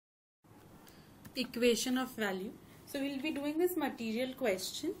equation of value. So we'll be doing this material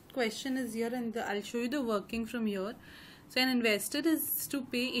question. Question is here, and I'll show you the working from here. So an investor is to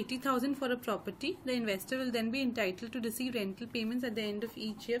pay 80,000 for a property. The investor will then be entitled to receive rental payments at the end of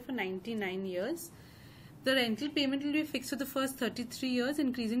each year for 99 years. The rental payment will be fixed for the first 33 years,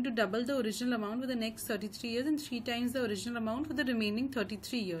 increasing to double the original amount for the next 33 years and 3 times the original amount for the remaining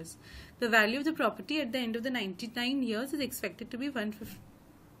 33 years. The value of the property at the end of the 99 years is expected to be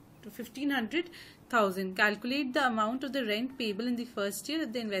 1,500,000. Calculate the amount of the rent payable in the first year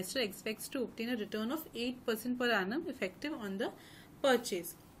that the investor expects to obtain a return of 8% per annum effective on the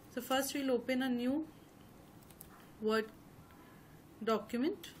purchase. So first we'll open a new Word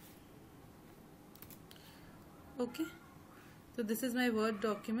document. Okay, so this is my Word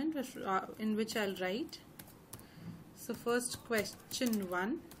document in which I'll write. So first question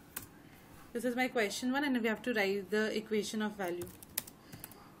 1. This is my question 1, and we have to write the equation of value.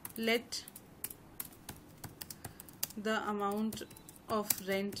 Let the amount of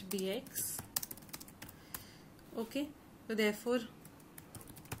rent be X. Okay, so therefore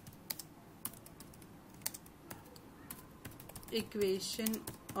equation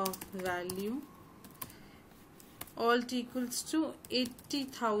of value alt equals to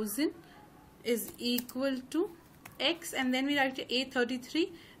 80,000 is equal to X, and then we write A33.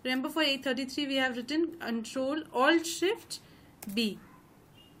 Remember, for A33 we have written Control Alt Shift B.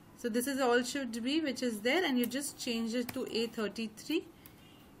 So this is Alt Shift B which is there, and you just change it to A33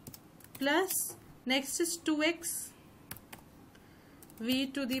 plus next is 2x v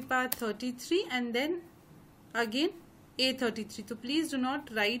to the power 33, and then again A33. So please do not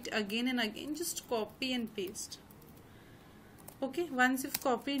write again and again, just copy and paste. Okay, once you've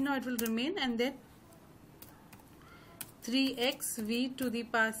copied, now it will remain, and then 3x v to the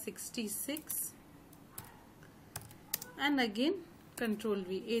power 66, and again Control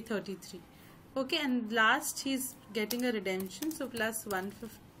V, A33. Okay, and last he's getting a redemption, so plus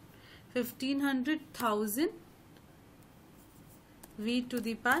 1,500,000 v to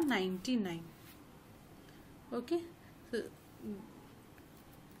the power 99. Okay, so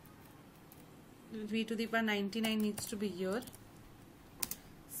v to the power 99 needs to be here.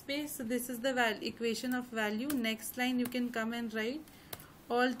 Space. So this is the equation of value. Next line you can come and write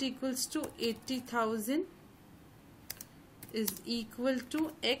alt equals to 80,000 is equal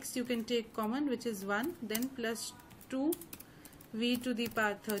to X. You can take common, which is 1, then plus 2 v to the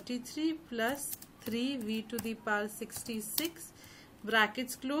power 33 plus 3 v to the power 66,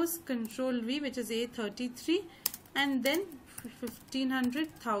 brackets close, Control V, which is A33, and then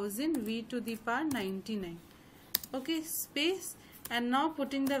 1,500,000 v to the power 99. Okay, space. And now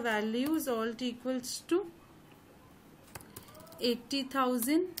putting the values, alt equals to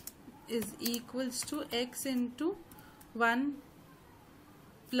 80,000 is equals to X into 1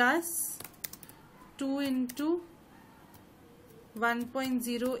 plus 2 into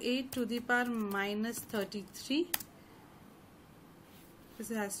 1.08 to the power minus 33. This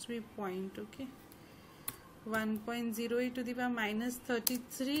has to be point, okay. 1.08 to the power minus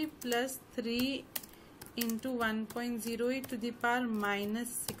 33 plus 3 into 1.08 to the power minus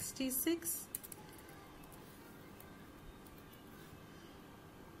 66.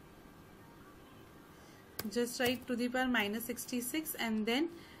 Just write to the power minus 66, and then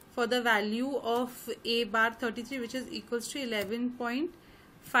for the value of A bar 33, which is equals to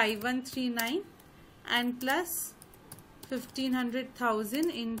 11.5139, and plus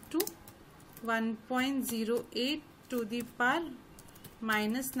 1,500,000 into 1.08 to the power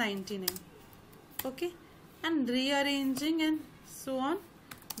minus 99. Okay, and rearranging and so on,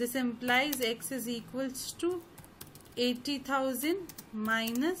 this implies X is equals to 80,000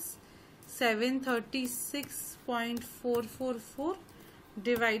 minus 736.444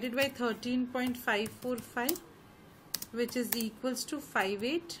 divided by 13.545, which is equals to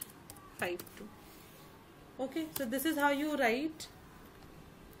 5852. Okay, so this is how you write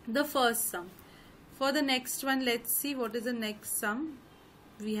the first sum. For the next one, let's see what is the next sum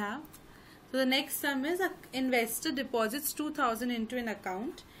we have. So the next sum is an investor deposits 2,000 into an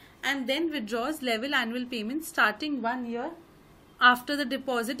account and then withdraws level annual payments starting 1 year after the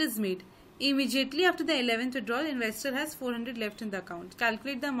deposit is made. Immediately after the 11th withdrawal, investor has 400 left in the account.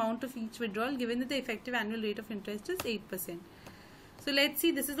 Calculate the amount of each withdrawal given that the effective annual rate of interest is 8%. So let's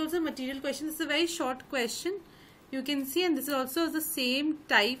see, this is also a material question. This is a very short question. You can see, and this is also the same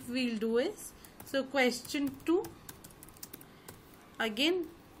type we'll do is. So question 2, again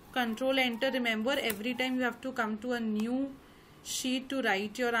Control Enter. Remember, every time you have to come to a new sheet to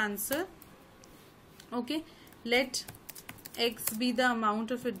write your answer. Okay, let X be the amount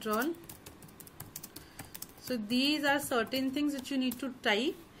of withdrawal. So these are certain things which you need to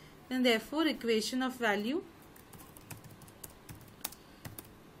type. then therefore equation of value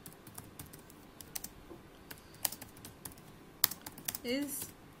is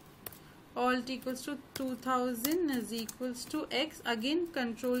alt equals to 2000 is equals to x. Again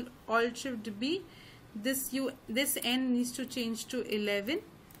control alt shift B, this n needs to change to 11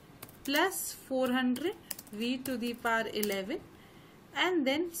 plus 400 v to the power 11, and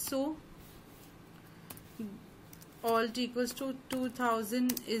then so alt equals to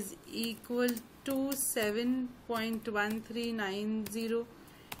 2000 is equal to 7.1390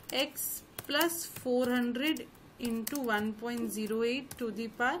 x plus 400 into 1.08 to the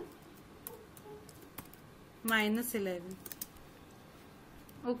power minus 11.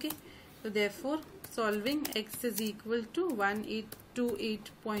 Okay, so therefore solving x is equal to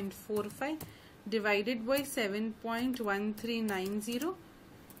 1828.45 divided by 7.1390,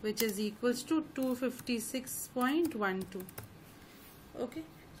 which is equals to 256.12. Okay,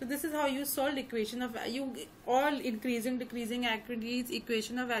 so this is how you solve equation of value, all increasing decreasing actuaries,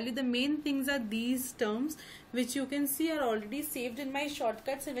 equation of value. The main things are these terms, which you can see are already saved in my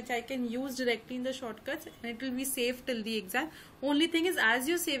shortcuts, and which I can use directly in the shortcuts, and it will be saved till the exam. Only thing is, as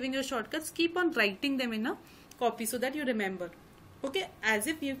you're saving your shortcuts, keep on writing them in a copy so that you remember. Okay, as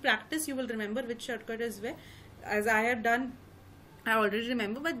if you practice, you will remember which shortcut is where. As I have done, I already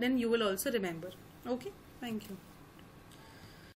remember, but then you will also remember. Okay, thank you.